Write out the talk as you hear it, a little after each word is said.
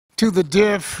To the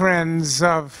dear friends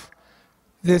of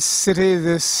this city,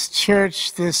 this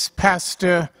church, this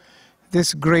pastor,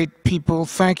 this great people,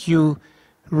 thank you,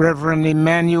 Reverend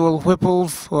Emmanuel Whipple,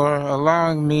 for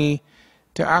allowing me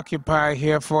to occupy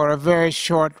here for a very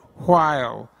short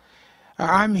while.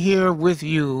 I'm here with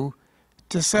you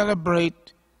to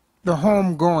celebrate the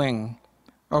homegoing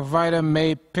of Vida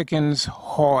Mae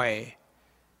Hoye.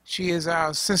 She is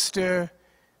our sister.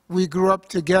 We grew up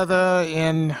together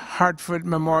in Hartford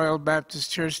Memorial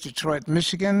Baptist Church, Detroit,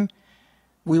 Michigan.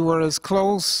 We were as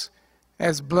close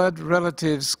as blood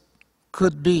relatives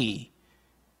could be.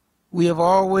 We have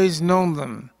always known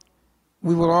them.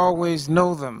 We will always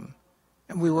know them.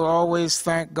 And we will always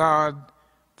thank God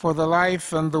for the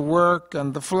life and the work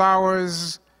and the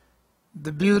flowers,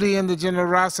 the beauty and the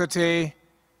generosity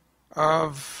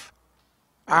of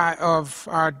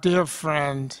our dear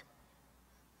friend,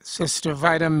 Sister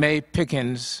Vida Mae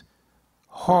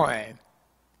Hoye.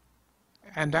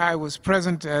 And I was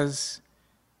present as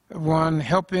one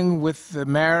helping with the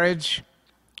marriage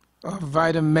of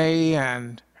Vida Mae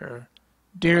and her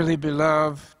dearly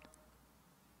beloved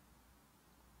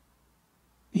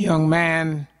young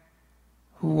man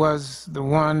who was the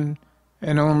one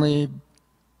and only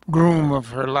groom of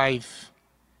her life.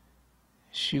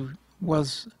 She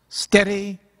was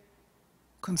steady,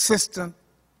 consistent,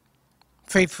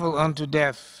 faithful unto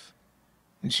death,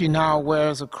 and she now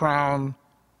wears a crown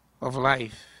of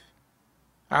life.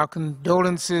 Our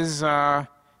condolences are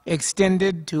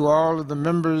extended to all of the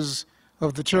members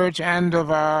of the church and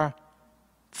of our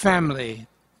family,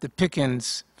 the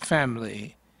Pickens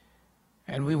family.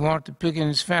 And we want the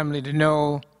Pickens family to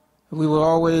know that we will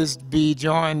always be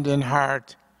joined in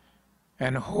heart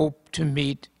and hope to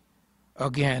meet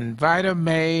again. Vida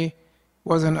Mae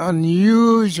was an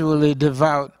unusually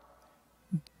devout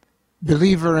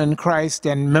believer in Christ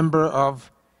and member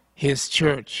of his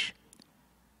church.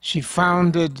 She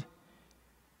founded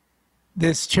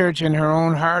this church in her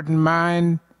own heart and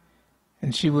mind,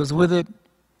 and she was with it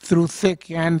through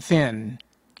thick and thin.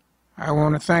 I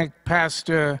want to thank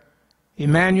Pastor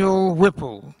Emmanuel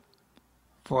Whipple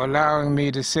for allowing me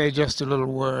to say just a little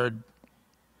word.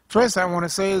 First, I want to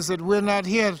say is that we're not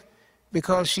here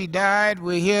because she died.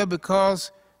 We're here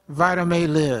because Vida Mae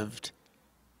lived.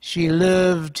 She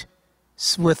lived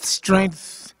with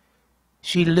strength.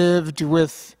 She lived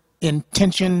with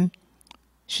intention.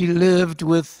 She lived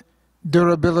with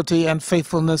durability and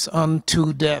faithfulness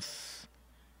unto death.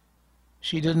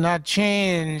 She did not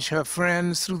change her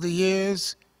friends through the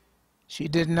years. She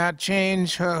did not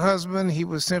change her husband. He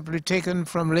was simply taken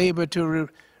from labor to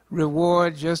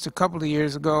reward just a couple of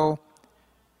years ago.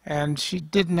 And she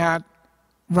did not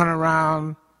run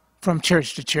around from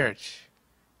church to church.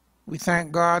 We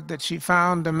thank God that she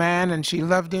found a man and she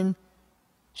loved him.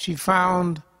 She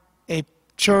found a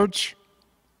church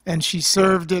and she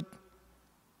served it.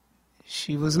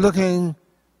 She was looking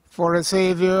for a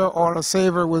Savior, or a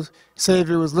Savior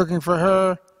was looking for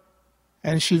her,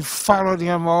 and she followed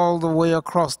him all the way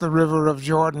across the river of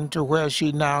Jordan to where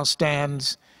she now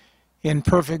stands in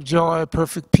perfect joy,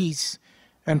 perfect peace,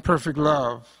 and perfect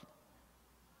love.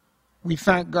 We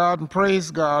thank God and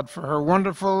praise God for her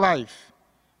wonderful life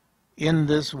in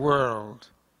this world.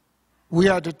 We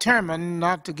are determined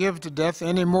not to give to death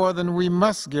any more than we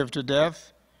must give to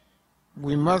death.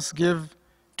 We must give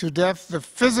to death the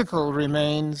physical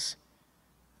remains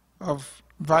of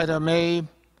Vida Mae,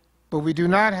 but we do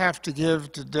not have to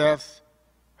give to death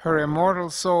her immortal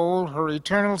soul, her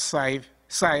eternal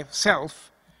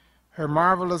self, her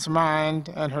marvelous mind,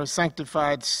 and her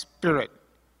sanctified spirit.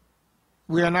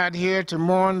 We are not here to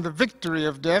mourn the victory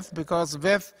of death, because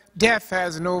death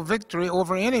has no victory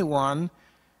over anyone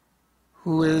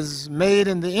who is made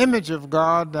in the image of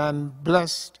God and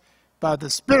blessed by the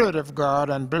Spirit of God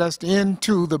and blessed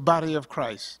into the body of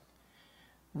Christ.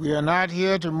 We are not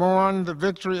here to mourn the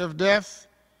victory of death,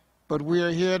 but we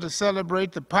are here to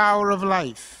celebrate the power of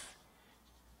life.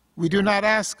 We do not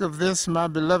ask of this, my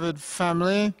beloved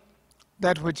family,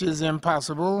 that which is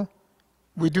impossible.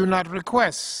 We do not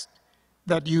request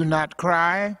that you not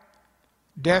cry.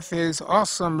 Death is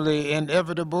awesomely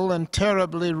inevitable and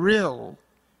terribly real,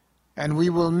 and we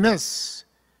will miss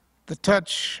the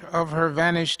touch of her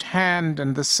vanished hand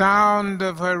and the sound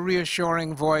of her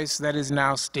reassuring voice that is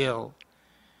now still.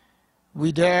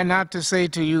 We dare not to say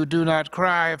to you, do not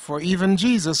cry, for even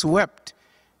Jesus wept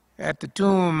at the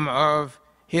tomb of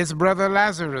his brother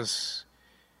Lazarus.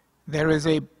 There is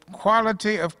a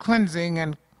quality of cleansing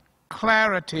and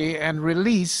clarity and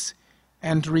release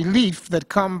and relief that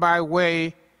come by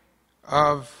way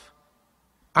of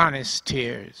honest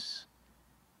tears.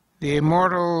 The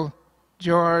immortal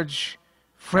George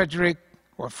Frederick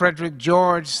or Frederick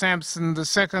George Sampson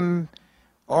II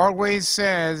always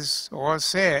says or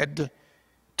said,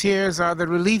 tears are the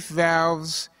relief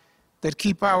valves that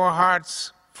keep our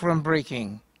hearts from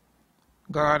breaking.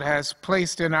 God has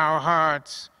placed in our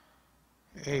hearts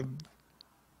a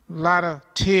lot of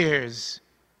tears,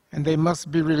 and they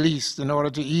must be released in order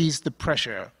to ease the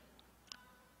pressure.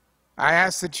 I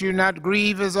ask that you not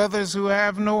grieve as others who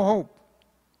have no hope.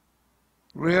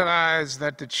 Realize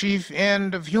that the chief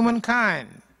end of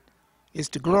humankind is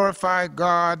to glorify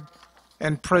God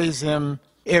and praise Him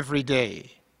every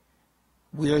day.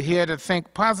 We are here to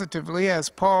think positively, as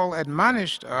Paul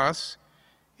admonished us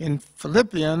in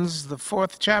Philippians, the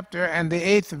 4th chapter and the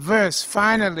 8th verse.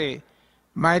 Finally,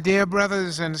 my dear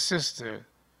brothers and sisters,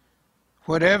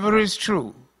 whatever is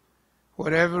true,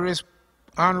 whatever is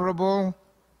honorable,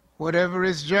 whatever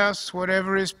is just,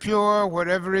 whatever is pure,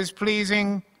 whatever is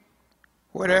pleasing,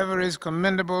 whatever is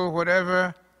commendable,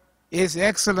 whatever is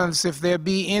excellence, if there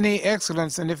be any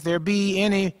excellence, and if there be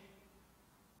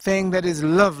anything that is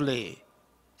lovely,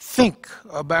 think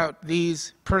about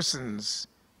these persons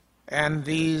and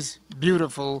these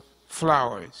beautiful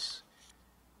flowers.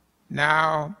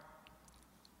 Now,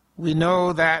 we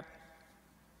know that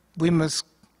we must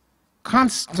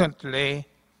constantly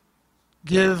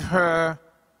give her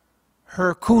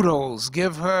kudos,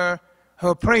 give her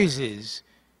praises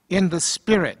in the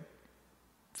Spirit.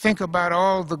 Think about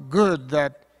all the good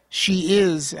that she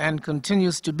is and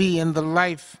continues to be in the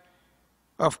life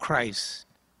of Christ.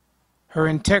 Her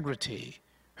integrity,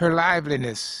 her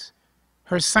liveliness,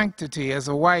 her sanctity as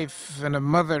a wife and a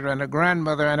mother and a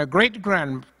grandmother and a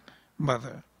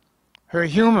great-grandmother, her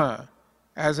humor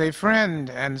as a friend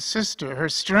and sister, her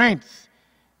strength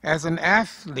as an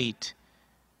athlete,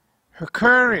 her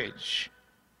courage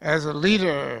as a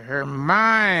leader, her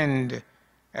mind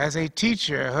as a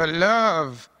teacher, her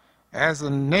love as a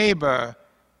neighbor,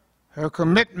 her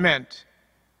commitment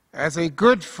as a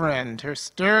good friend, her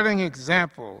sterling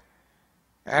example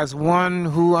as one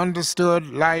who understood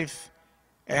life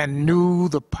and knew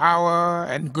the power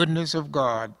and goodness of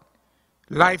God.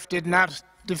 Life did not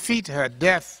defeat her.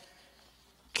 Death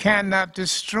cannot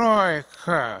destroy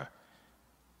her.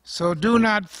 So do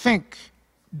not think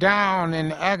down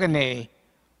in agony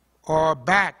or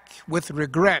back with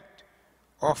regret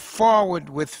or forward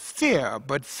with fear,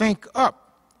 but think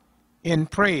up in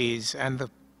praise, and the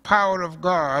power of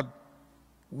God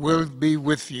will be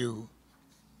with you.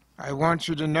 I want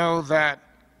you to know that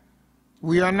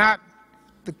we are not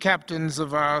the captains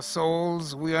of our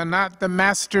souls. We are not the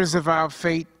masters of our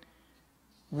fate.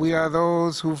 We are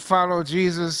those who follow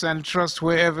Jesus and trust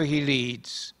wherever He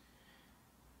leads.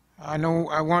 I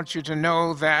want you to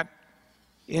know that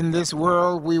in this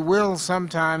world we will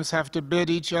sometimes have to bid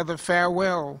each other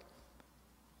farewell,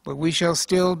 but we shall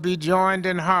still be joined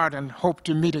in heart and hope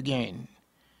to meet again.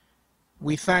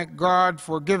 We thank God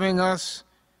for giving us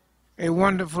a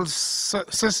wonderful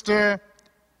sister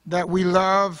that we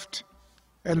loved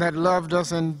and that loved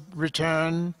us in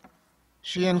return.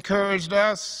 She encouraged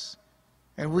us,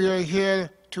 and we are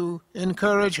here to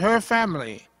encourage her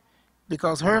family,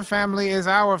 because her family is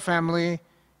our family,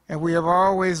 and we have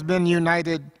always been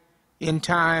united in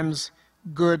times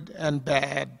good and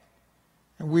bad.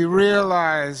 And we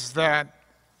realize that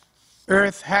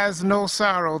earth has no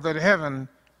sorrow that heaven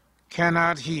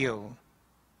cannot heal.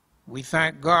 We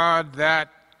thank God that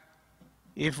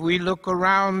if we look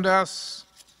around us,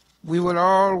 we will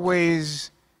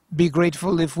always be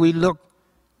grateful. If we look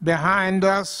behind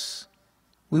us,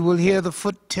 we will hear the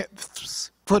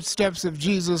footsteps of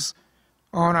Jesus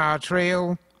on our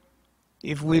trail.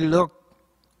 If we look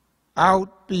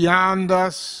out beyond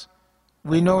us,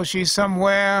 we know she's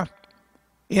somewhere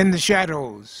in the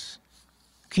shadows,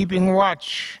 keeping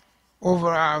watch over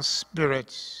our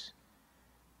spirits.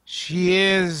 She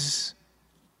is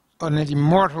an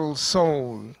immortal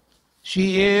soul.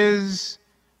 She is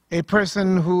a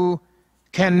person who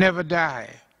can never die.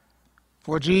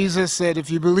 For Jesus said, if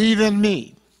you believe in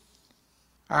me,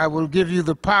 I will give you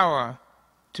the power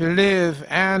to live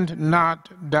and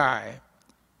not die.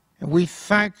 And we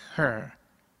thank her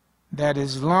that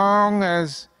as long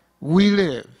as we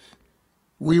live,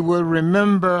 we will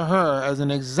remember her as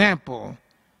an example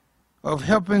of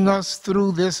helping us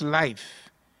through this life.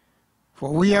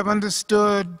 For we have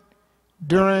understood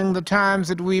during the times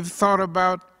that we've thought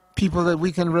about people that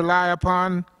we can rely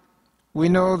upon, we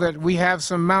know that we have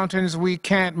some mountains we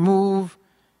can't move,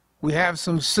 we have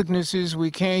some sicknesses we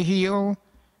can't heal,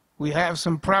 we have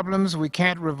some problems we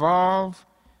can't resolve,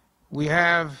 we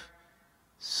have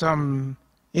some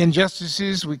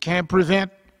injustices we can't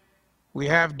prevent, we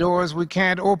have doors we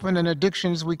can't open and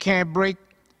addictions we can't break.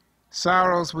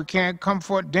 sorrows we can't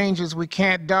comfort, dangers we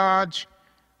can't dodge,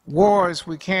 wars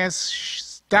we can't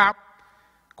stop,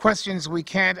 questions we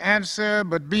can't answer,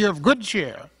 but be of good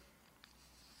cheer.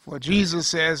 For Jesus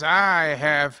says, I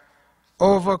have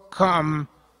overcome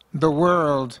the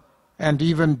world and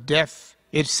even death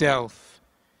itself.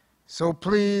 So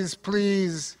please,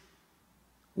 please,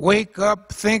 wake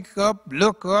up, think up,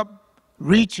 look up,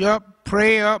 reach up,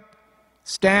 pray up,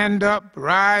 stand up,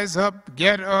 rise up,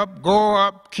 get up, go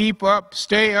up, keep up,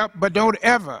 stay up, but don't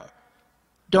ever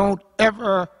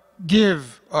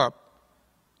give up,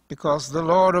 because the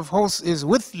Lord of hosts is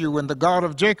with you and the God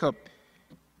of Jacob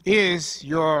is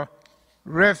your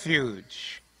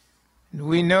refuge.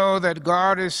 We know that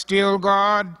God is still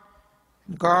God.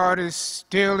 God is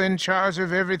still in charge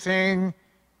of everything,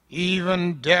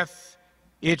 even death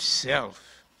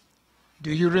itself.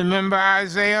 Do you remember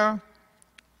Isaiah?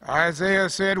 Isaiah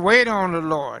said, wait on the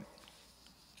Lord,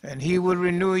 and he will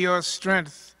renew your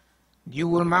strength. You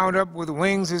will mount up with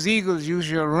wings as eagles. You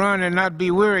shall run and not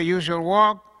be weary. You shall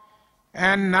walk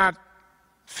and not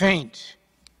faint.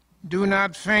 Do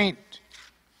not faint.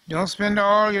 Don't spend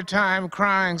all your time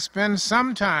crying. Spend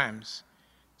some times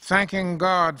thanking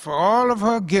God for all of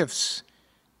her gifts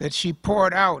that she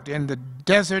poured out in the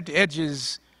desert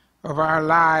edges of our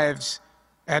lives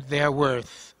at their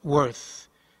worth.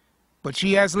 But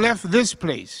she has left this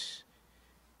place.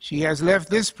 She has left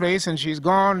this place and she's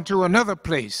gone to another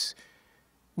place.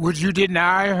 Would you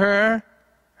deny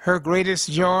her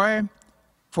greatest joy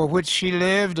for which she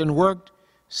lived and worked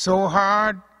so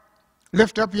hard?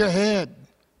 Lift up your head.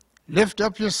 Lift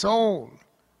up your soul.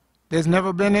 There's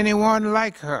never been anyone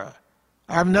like her.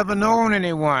 I've never known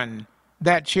anyone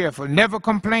that cheerful, never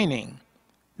complaining,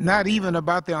 not even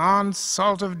about the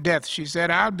onslaught of death. She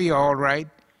said, I'll be all right.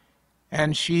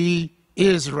 And she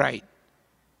is right.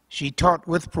 She taught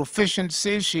with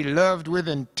proficiency. She loved with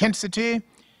intensity.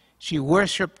 She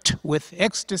worshiped with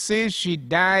ecstasy. She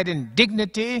died in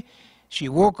dignity. She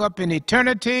woke up in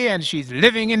eternity, and she's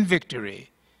living in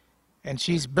victory. And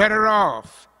she's better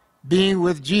off being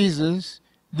with Jesus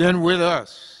than with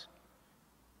us.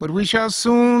 But we shall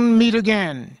soon meet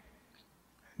again.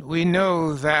 We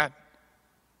know that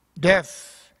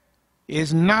death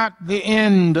is not the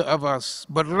end of us,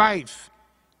 but life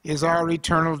is our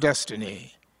eternal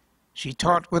destiny. She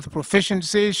taught with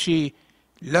proficiency. She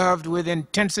loved with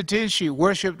intensity. She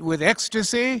worshiped with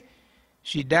ecstasy.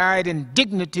 She died in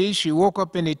dignity. She woke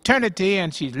up in eternity,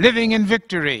 and she's living in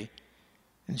victory.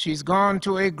 And she's gone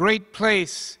to a great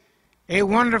place, a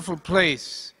wonderful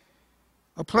place,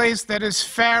 a place that is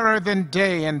fairer than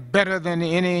day and better than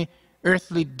any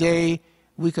earthly day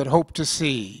we could hope to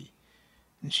see.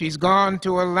 And she's gone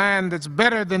to a land that's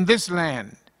better than this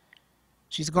land.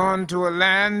 She's gone to a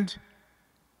land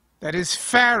that is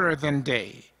fairer than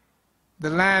day, the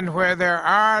land where there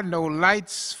are no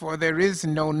lights, for there is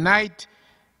no night.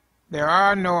 There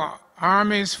are no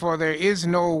armies, for there is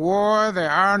no war. There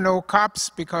are no cops,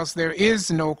 because there is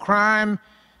no crime.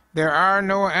 There are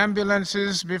no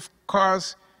ambulances,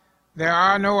 because there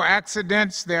are no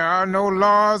accidents. There are no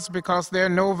laws, because there are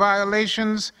no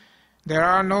violations. There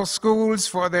are no schools,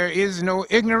 for there is no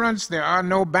ignorance. There are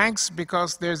no banks,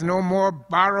 because there's no more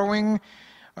borrowing.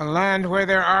 A land where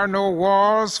there are no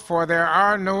walls, for there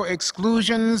are no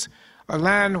exclusions. A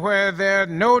land where there are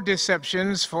no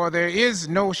deceptions, for there is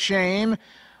no shame.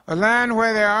 A land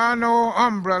where there are no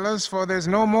umbrellas, for there's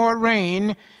no more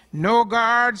rain. No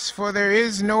guards, for there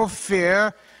is no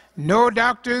fear. No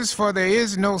doctors, for there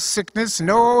is no sickness.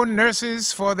 No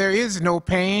nurses, for there is no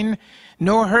pain.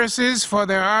 No hearses, for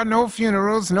there are no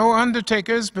funerals. No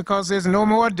undertakers, because there's no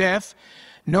more death.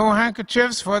 No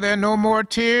handkerchiefs, for there are no more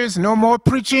tears. No more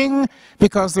preaching,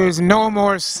 because there's no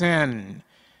more sin.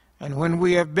 And when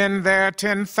we have been there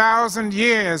 10,000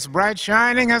 years, bright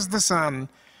shining as the sun,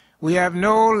 we have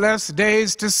no less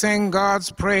days to sing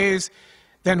God's praise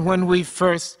than when we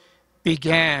first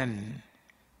began.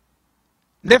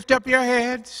 Lift up your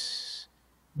heads,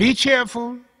 be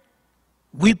cheerful.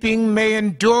 Weeping may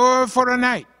endure for a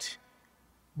night,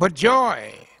 but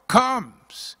joy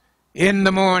comes in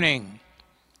the morning.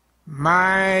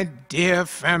 My dear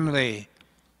family,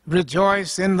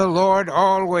 rejoice in the Lord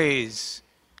always.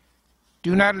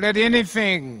 Do not let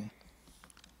anything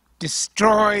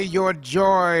destroy your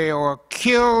joy or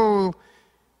kill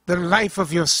the life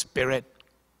of your spirit.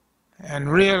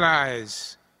 And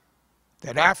realize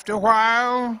that after a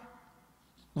while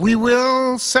we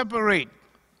will separate,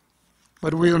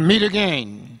 but we'll meet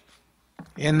again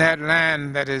in that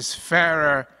land that is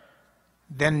fairer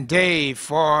than day.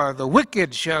 For the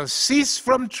wicked shall cease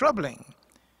from troubling,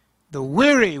 the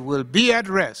weary will be at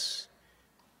rest,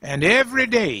 and every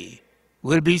day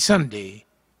will be Sunday,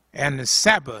 and the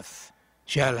Sabbath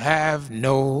shall have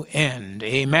no end.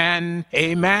 Amen,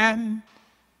 amen,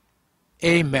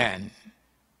 amen.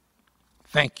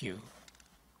 Thank you.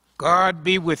 God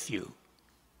be with you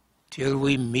till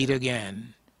we meet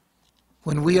again.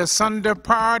 When we asunder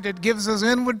part, it gives us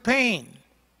inward pain,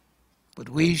 but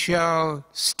we shall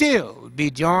still be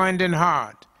joined in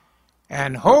heart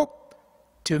and hope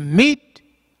to meet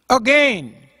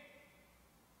again.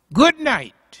 Good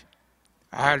night.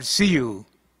 I'll see you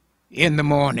in the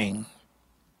morning.